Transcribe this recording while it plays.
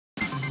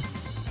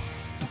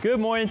Good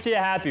morning to you.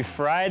 Happy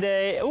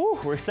Friday. Ooh,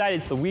 we're excited.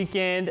 It's the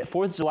weekend,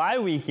 4th of July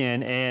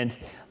weekend, and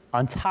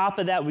on top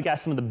of that, we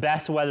got some of the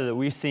best weather that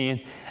we've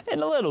seen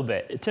in a little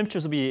bit.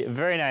 Temperatures will be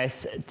very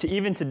nice.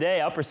 Even today,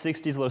 upper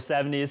 60s, low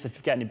 70s. If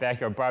you've got any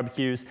backyard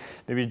barbecues,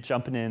 maybe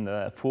jumping in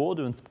the pool,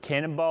 doing some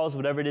cannonballs,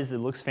 whatever it is, it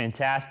looks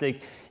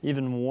fantastic.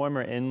 Even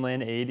warmer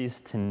inland,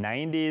 80s to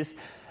 90s.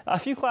 A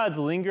few clouds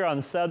linger on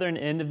the southern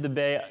end of the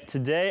bay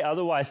today.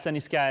 Otherwise, sunny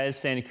skies,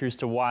 Santa Cruz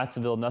to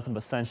Wattsville, nothing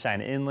but sunshine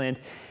inland.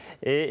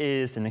 It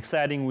is an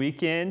exciting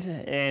weekend,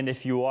 and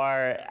if you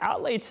are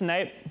out late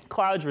tonight,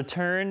 clouds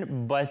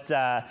return, but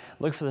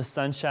look for the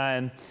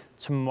sunshine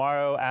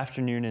tomorrow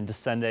afternoon into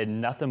Sunday.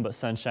 Nothing but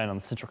sunshine on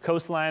the central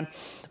coastline.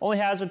 Only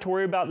hazard to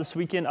worry about this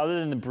weekend, other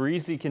than the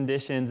breezy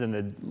conditions and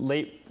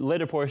the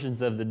later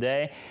portions of the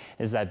day,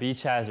 is that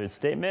beach hazard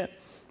statement.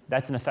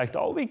 That's in effect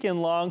all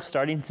weekend long,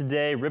 starting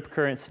today. Rip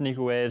currents,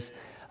 sneaker waves,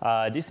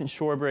 decent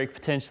shore break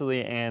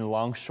potentially, and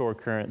longshore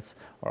currents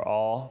are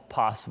all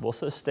possible.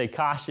 So stay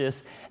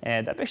cautious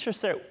and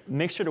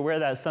make sure to wear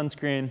that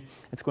sunscreen.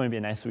 It's going to be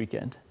a nice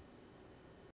weekend.